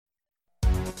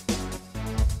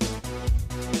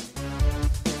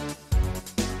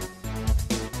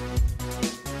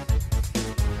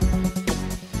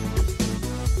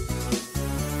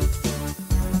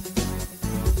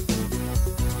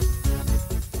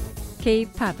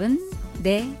케이팝은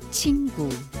내 친구.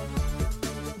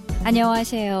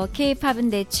 안녕하세요. 케이팝은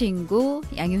내 친구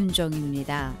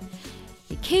양윤정입니다.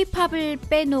 케이팝을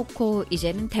빼놓고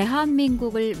이제는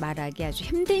대한민국을 말하기 아주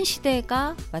힘든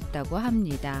시대가 왔다고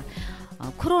합니다.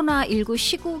 코로나19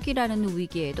 시국이라는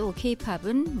위기에도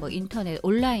케이팝은 인터넷,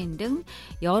 온라인 등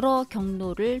여러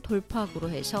경로를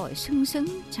돌파구로 해서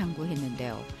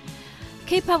승승장구했는데요.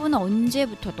 케이팝은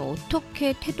언제부터 또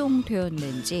어떻게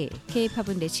태동되었는지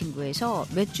케이팝은 내 친구에서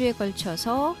몇 주에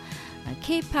걸쳐서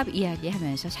케이팝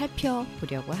이야기하면서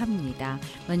살펴보려고 합니다.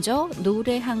 먼저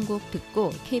노래 한 곡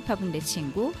듣고 케이팝은 내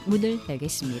친구 문을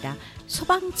열겠습니다.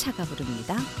 소방차가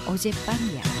부릅니다. 어젯밤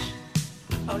이야기.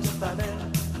 어젯밤에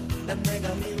난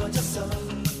내가 미워졌어.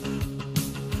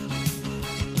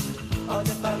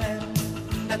 어젯밤에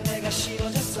난 내가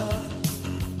싫어졌어.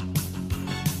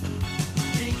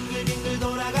 빙글빙글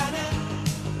돌아가는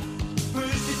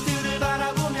불빛들을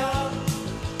바라보며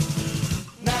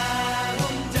나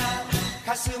혼자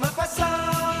가슴 아팠어.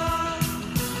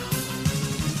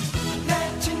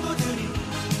 내 친구들이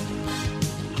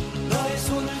너의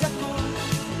손을 잡고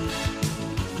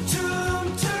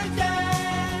춤출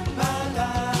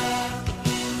때마다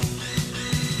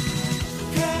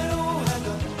괴로워하던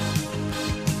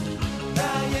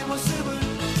나의 모습을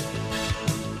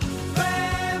왜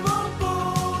못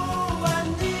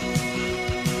보았니.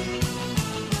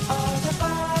 어젯밤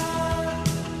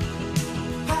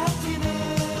파티는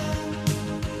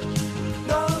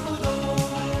너무도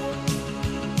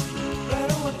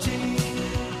외로웠지.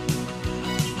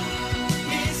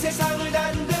 이 세상을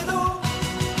다는데도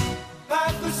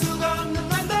바꿀 수가 없는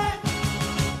건데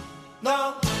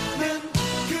너는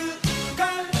그걸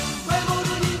왜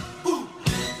모르니.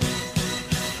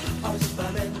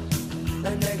 어젯밤엔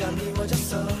난 내가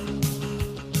미워졌어.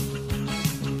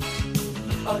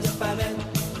 어젯밤엔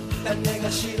난 내가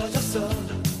싫어졌어.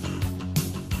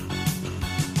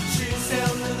 쉴 새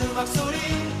없는 음악 소리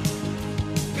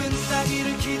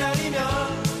끝나기를 기다리며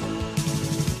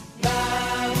나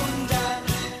혼자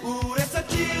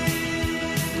우울했었지.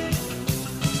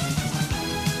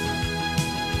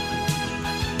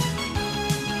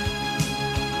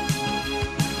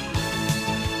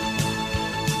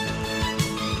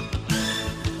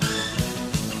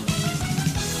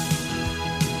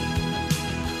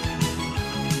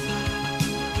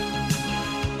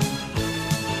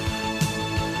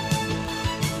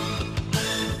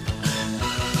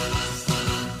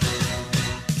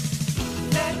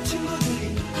 내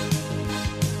친구들이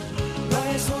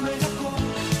너의 손을 잡고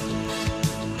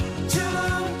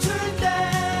춤출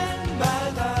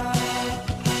때마다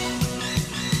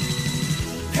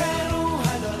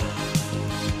괴로워하던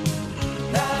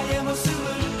나의 모습을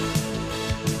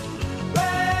왜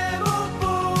못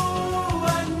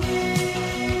보았니.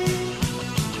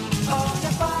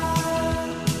 어젯밤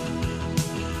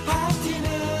파티는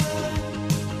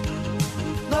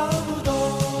너무도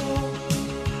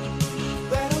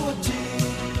외로웠지.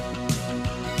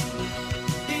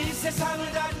 이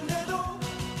세상을 다닌데도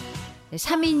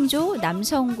 3인조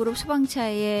남성 그룹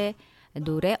소방차의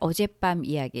노래 어젯밤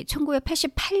이야기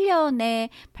 1988년에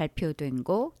발표된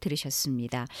곡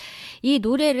들으셨습니다. 이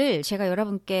노래를 제가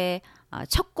여러분께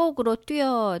첫 곡으로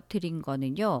띄워드린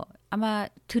거는요. 아마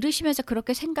들으시면서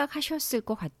그렇게 생각하셨을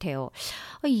것 같아요.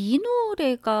 이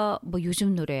노래가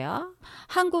요즘 노래야?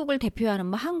 한국을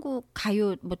대표하는 한국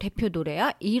가요 대표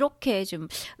노래야? 이렇게 좀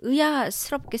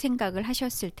의아스럽게 생각을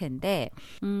하셨을 텐데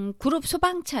그룹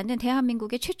소방차는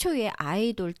대한민국의 최초의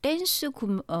아이돌 댄스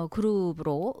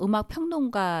그룹으로 음악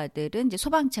평론가들은 이제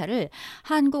소방차를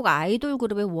한국 아이돌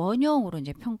그룹의 원형으로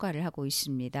이제 평가를 하고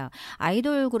있습니다.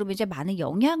 아이돌 그룹이 이제 많은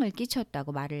영향을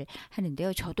끼쳤다고 말을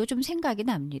하는데요. 저도 좀 생각이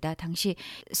납니다. 당시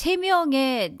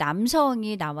 3명의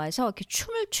남성이 나와서 이렇게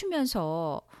춤을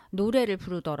추면서 노래를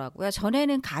부르더라고요.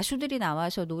 전에는 가수들이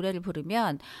나와서 노래를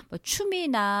부르면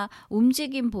춤이나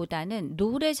움직임보다는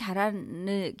노래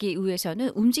잘하기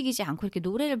위해서는 움직이지 않고 이렇게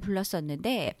노래를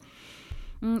불렀었는데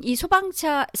이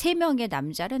소방차 3명의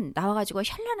남자는 나와가지고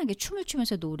현란하게 춤을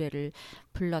추면서 노래를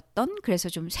불렀던, 그래서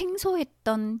좀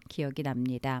생소했던 기억이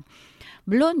납니다.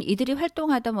 물론 이들이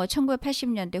활동하던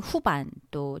 1980년대 후반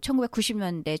또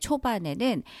 1990년대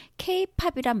초반에는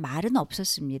K-팝이란 말은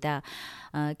없었습니다.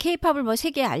 K-팝을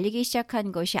세계에 알리기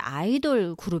시작한 것이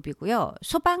아이돌 그룹이고요.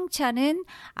 소방차는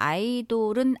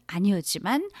아이돌은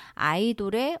아니었지만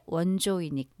아이돌의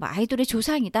원조이니 아이돌의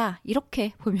조상이다,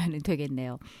 이렇게 보면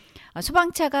되겠네요.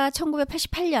 소방차가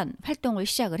 1988년 활동을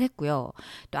시작을 했고요.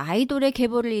 또 아이돌의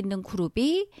계보를 잇는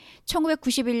그룹이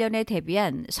 1991년에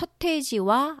데뷔한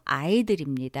서태지와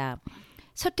아이들입니다.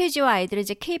 서태지와 아이들은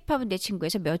이제 케이팝은 내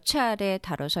친구에서 몇 차례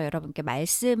다뤄서 여러분께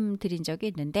말씀드린 적이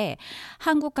있는데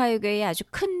한국 가요계에 아주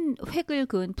큰 획을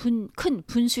그은 큰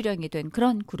분수령이 된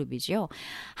그런 그룹이죠.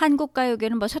 한국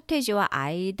가요계는 뭐 서태지와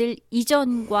아이들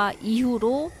이전과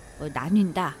이후로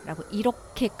나뉜다라고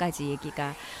이렇게까지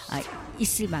얘기가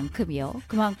있을 만큼이요.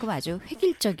 그만큼 아주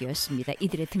획일적이었습니다.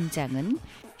 이들의 등장은.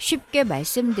 쉽게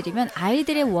말씀드리면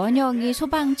아이들의 원형이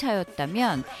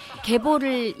소방차였다면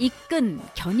계보를 이끈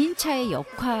견인차의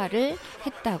역할을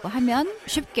했다고 하면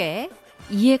쉽게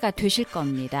이해가 되실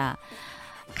겁니다.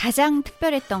 가장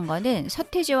특별했던 거는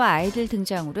서태지와 아이들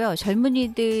등장으로요.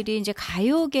 젊은이들이 이제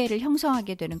가요계를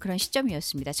형성하게 되는 그런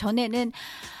시점이었습니다. 전에는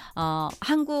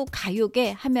한국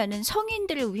가요계 하면은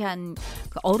성인들을 위한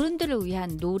어른들을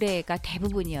위한 노래가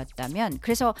대부분이었다면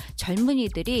그래서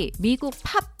젊은이들이 미국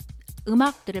팝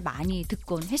음악들을 많이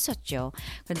듣곤 했었죠.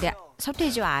 그런데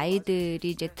서태지와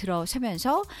아이들이 이제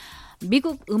들어서면서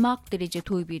미국 음악들이 이제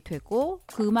도입이 되고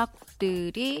그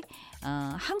음악들이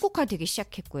한국화되기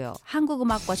시작했고요. 한국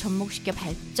음악과 접목시켜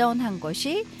발전한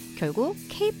것이 결국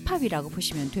케이팝이라고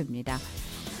보시면 됩니다.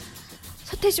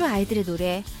 서태지와 아이들의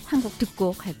노래 한 곡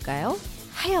듣고 갈까요?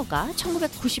 하여가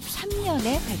 1993년에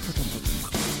발표된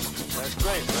곡입니다.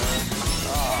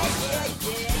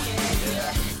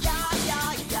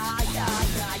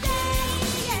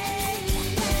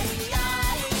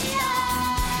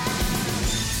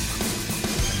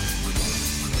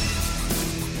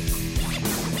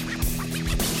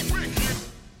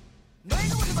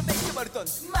 너희가 모든 걸 뺏겨버렸던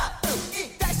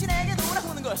마음이 다시 내게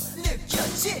돌아오는 걸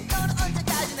느꼈지. 너는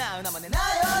언제까지나 나만의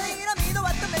나연이라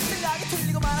믿어왔던 내 생각이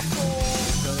틀리고 말았고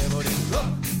변해버린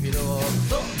건 필요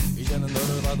없어. 이제는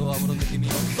너를 봐도 아무런 느낌이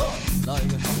없어.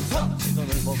 나에겐 항상 시선을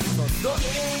멈췄어.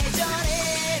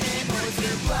 예전에 내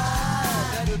모습과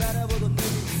나를 바라보던 내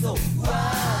미소와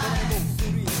내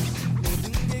목소리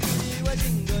모든 게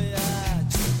그리워진 거야.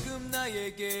 지금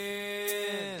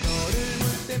나에게 너를 볼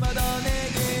때마다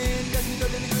내겐 다시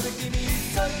떨리는 그 느낌이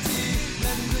있었지.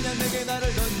 나는 그냥 내게 나를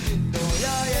던진 거야.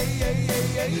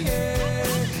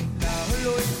 나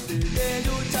홀로 있을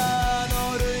때조차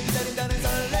너를 기다린다는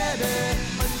설렘에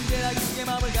언제나 깊게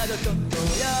마음을 가졌던 거야.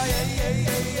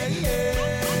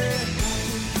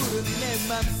 푸른 내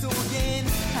맘속엔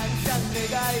항상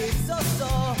내가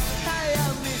있었어.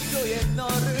 하얀 미소에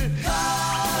너를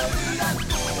가을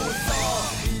안고서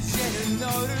이제는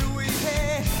너를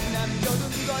위해 남겨둔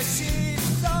것이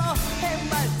있어.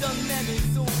 해맑던 내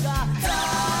미소가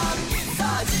담긴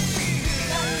사진.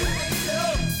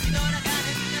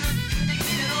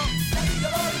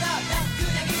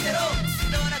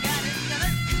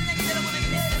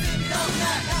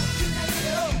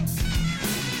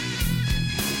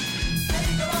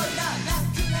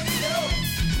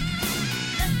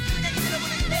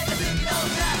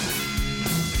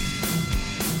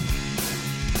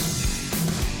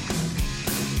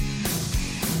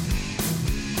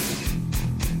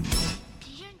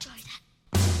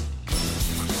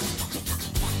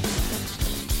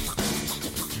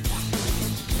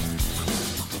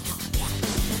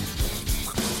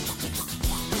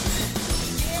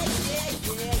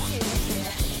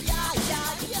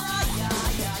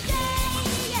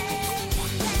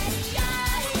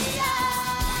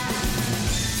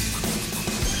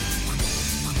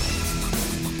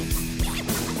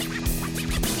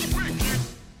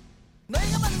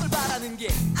 너희가 받는 걸 바라는 게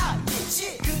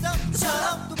아니지.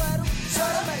 그전처럼 또 바로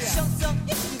처럼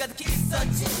정성이 가득히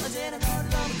있었지. 언제나 너를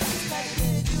너무 따뜻하게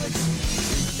내주었지.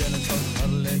 이제는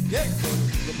전화를 내게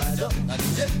그것마저 난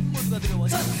이제 모두가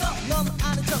두려워졌어. 너는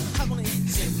아는 척하고는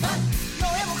있지만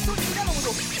너의 목소리가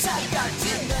너무도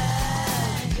작았지. 난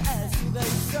알 수가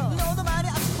있어. 너도 많이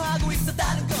아파하고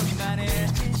있었다는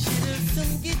것만의 진실을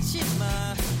숨기지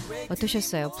마.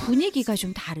 어떠셨어요? 분위기가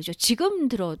좀 다르죠. 지금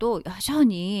들어도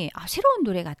여전히 새로운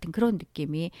노래 같은 그런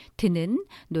느낌이 드는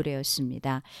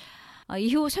노래였습니다.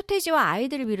 이후 서태지와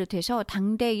아이들을 비롯해서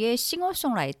당대의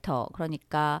싱어송라이터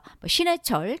그러니까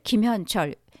신해철,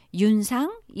 김현철,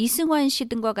 윤상, 이승환 씨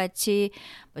등과 같이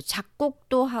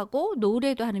작곡도 하고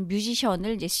노래도 하는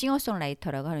뮤지션을 이제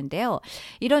싱어송라이터라고 하는데요.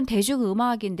 이런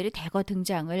대중음악인들이 대거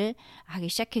등장을 하기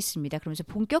시작했습니다. 그러면서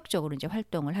본격적으로 이제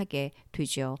활동을 하게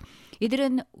되죠.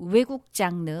 이들은 외국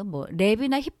장르,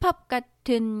 랩이나 힙합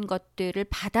같은 것들을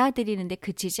받아들이는데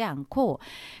그치지 않고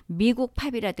미국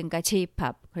팝이라든가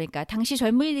J-팝, 그러니까 당시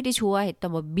젊은이들이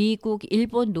좋아했던 미국,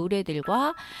 일본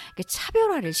노래들과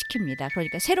차별화를 시킵니다.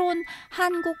 그러니까 새로운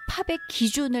한국 팝의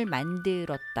기준을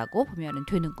만들었다고 보면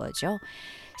되는 거죠.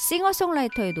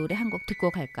 싱어송라이터의 노래 한 곡 듣고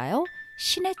갈까요?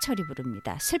 신해철이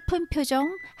부릅니다. 슬픈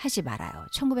표정 하지 말아요.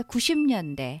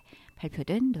 1990년대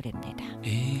발표된 노래입니다.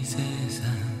 이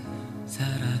세상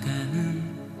살아가는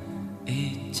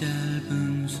이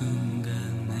짧은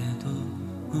순간에도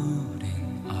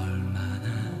우린 얼마나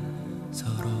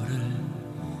서로를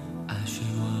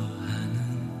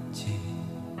아쉬워하는지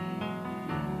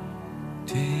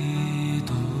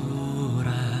뒤돌아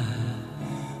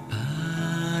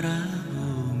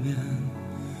바라보면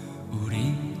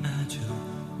우린 아주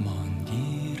먼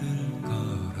길을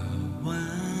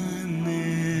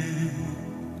걸어왔네.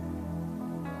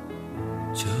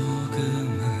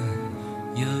 조금은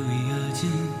여위어진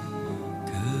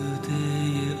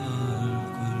그대의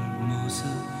얼굴 모습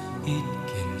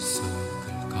잊길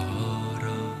속을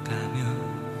걸어가며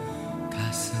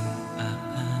가슴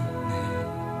아팠네.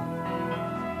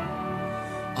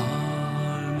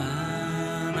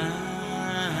 얼마나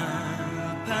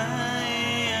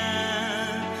아파야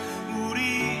우리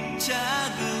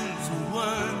작은 소원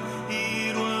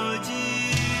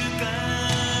이루어질까.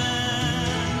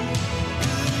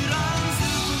 그런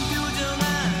슬픈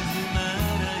표정하지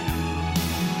말아요.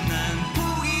 난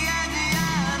포기하지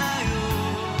않아요.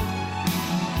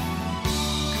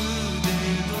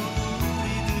 그대도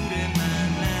우리들의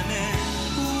만남에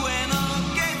후회는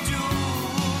없겠죠.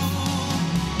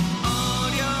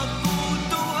 어렵고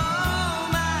또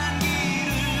험한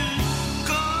길을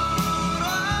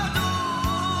걸어도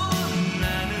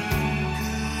나는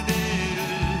그대를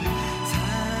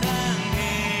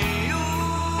사랑해요.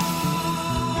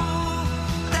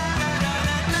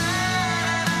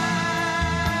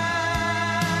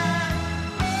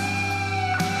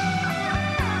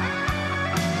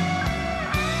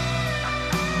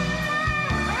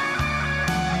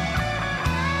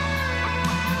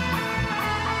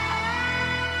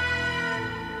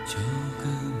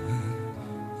 조금은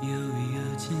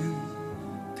여위어진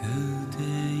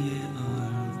그대의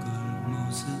얼굴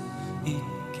모습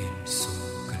잊길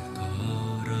속을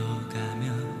걸어가며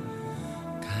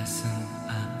가슴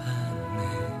아팠네.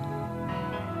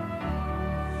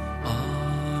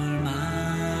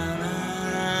 얼마나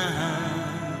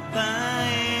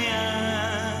아파야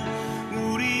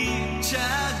우리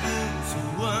작은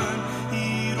소원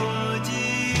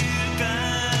이루어질까.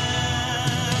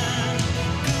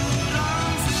 그런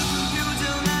슬픈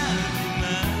표정하지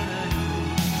말아요.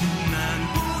 난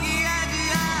포기하지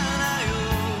않아요.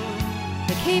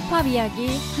 케이팝 이야기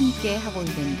함께 하고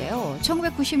있는데요.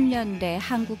 1990년대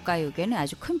한국 가요계는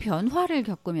아주 큰 변화를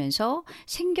겪으면서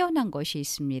생겨난 것이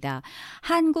있습니다.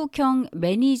 한국형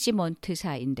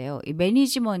매니지먼트사인데요. 이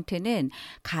매니지먼트는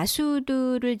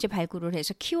가수들을 이제 발굴을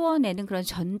해서 키워내는 그런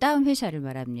전담 회사를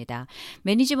말합니다.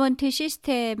 매니지먼트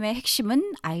시스템의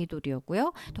핵심은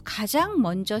아이돌이었고요. 또 가장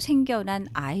먼저 생겨난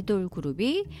아이돌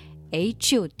그룹이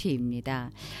H.O.T입니다.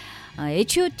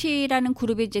 H.O.T라는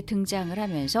그룹이 이제 등장을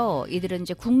하면서 이들은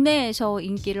이제 국내에서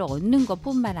인기를 얻는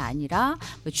것뿐만 아니라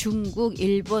중국,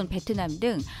 일본, 베트남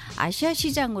등 아시아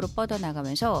시장으로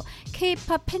뻗어나가면서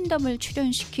케이팝 팬덤을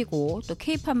출연시키고 또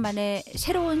케이팝만의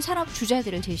새로운 산업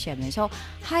주자들을 제시하면서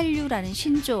한류라는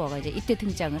신조어가 이제 이때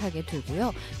등장을 하게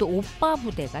되고요. 또 오빠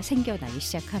부대가 생겨나기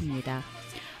시작합니다.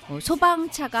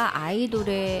 소방차가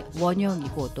아이돌의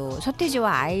원형이고 또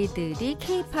서태지와 아이들이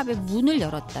케이팝의 문을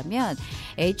열었다면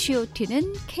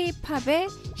H.O.T는 케이팝의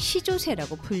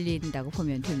시조세라고 불린다고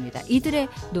보면 됩니다. 이들의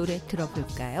노래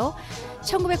들어볼까요?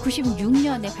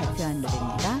 1996년에 발표한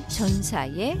노래입니다.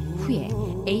 전사의 후예,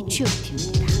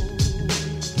 H.O.T입니다.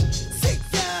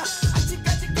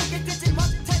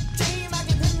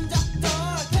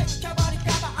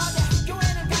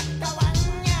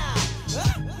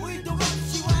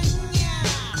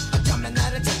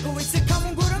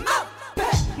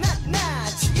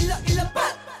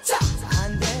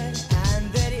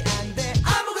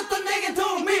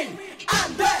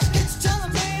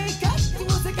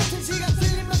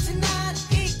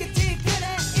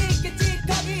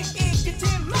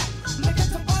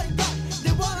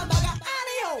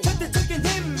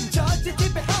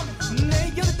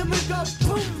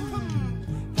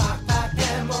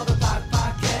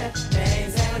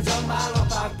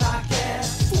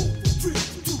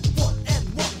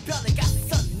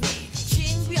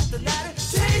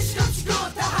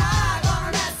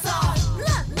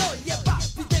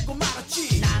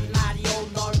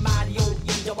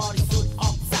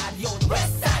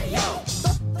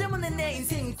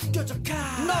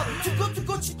 너를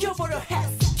두고 지켜보려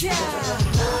했어.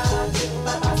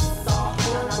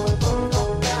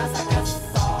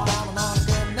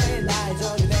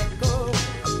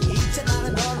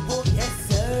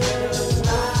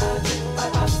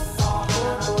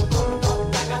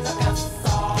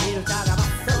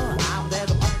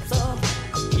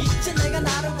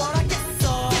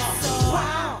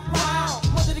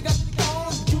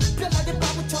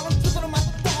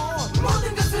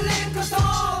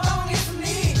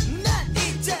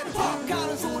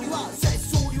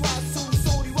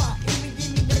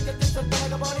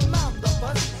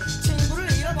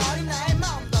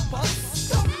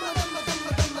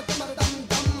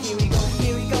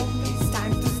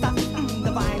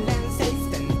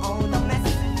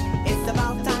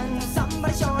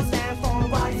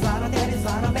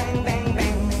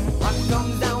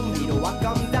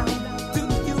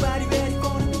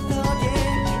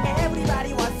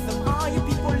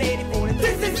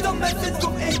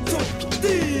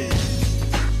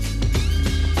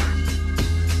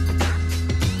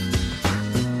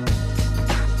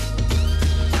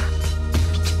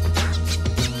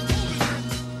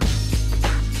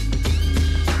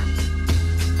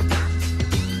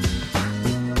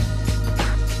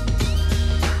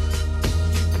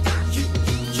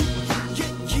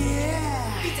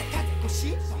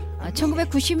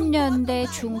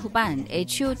 1990년대 중후반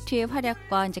H.O.T의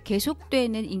활약과 이제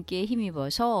계속되는 인기에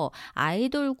힘입어서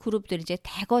아이돌 그룹들이 이제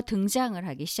대거 등장을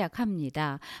하기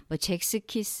시작합니다. 뭐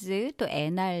잭스키스, 또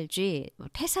NRG, 뭐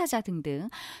태사자 등등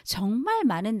정말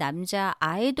많은 남자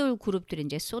아이돌 그룹들이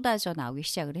이제 쏟아져 나오기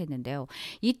시작을 했는데요.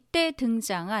 이때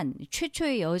등장한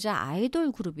최초의 여자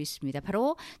아이돌 그룹이 있습니다.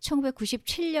 바로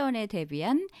 1997년에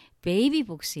데뷔한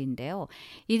베이비복스인데요.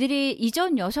 이들이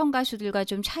이전 여성 가수들과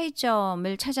좀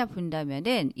차이점을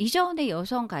찾아본다면은 이전의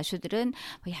여성 가수들은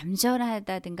뭐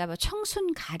얌전하다든가 뭐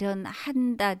청순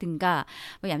가련한다든가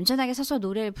뭐 얌전하게 서서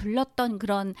노래를 불렀던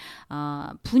그런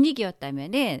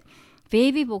분위기였다면은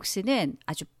베이비복스는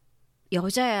아주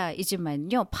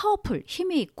여자이지만요 파워풀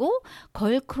힘이 있고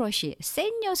걸크러쉬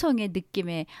센 여성의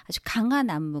느낌의 아주 강한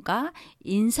안무가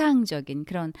인상적인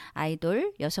그런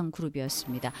아이돌 여성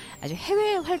그룹이었습니다. 아주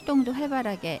해외 활동도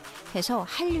활발하게 해서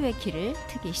한류의 길을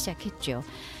트기 시작했죠.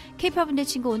 케이팝은 내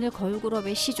친구 오늘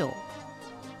걸그룹의 시조,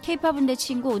 케이팝은 내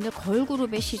친구 오늘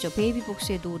걸그룹의 시조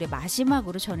베이비복스의 노래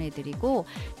마지막으로 전해드리고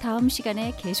다음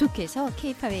시간에 계속해서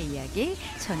케이팝의 이야기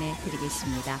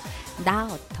전해드리겠습니다. 나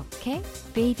어떻게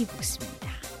베이비복스입니다.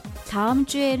 다음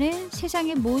주에는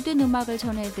세상의 모든 음악을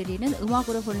전해드리는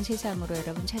음악으로 보는 세상으로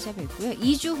여러분 찾아뵙고요.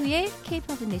 2주 후에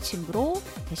케이팝은 내 친구로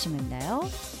다시 만나요.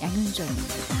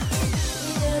 양윤정입니다.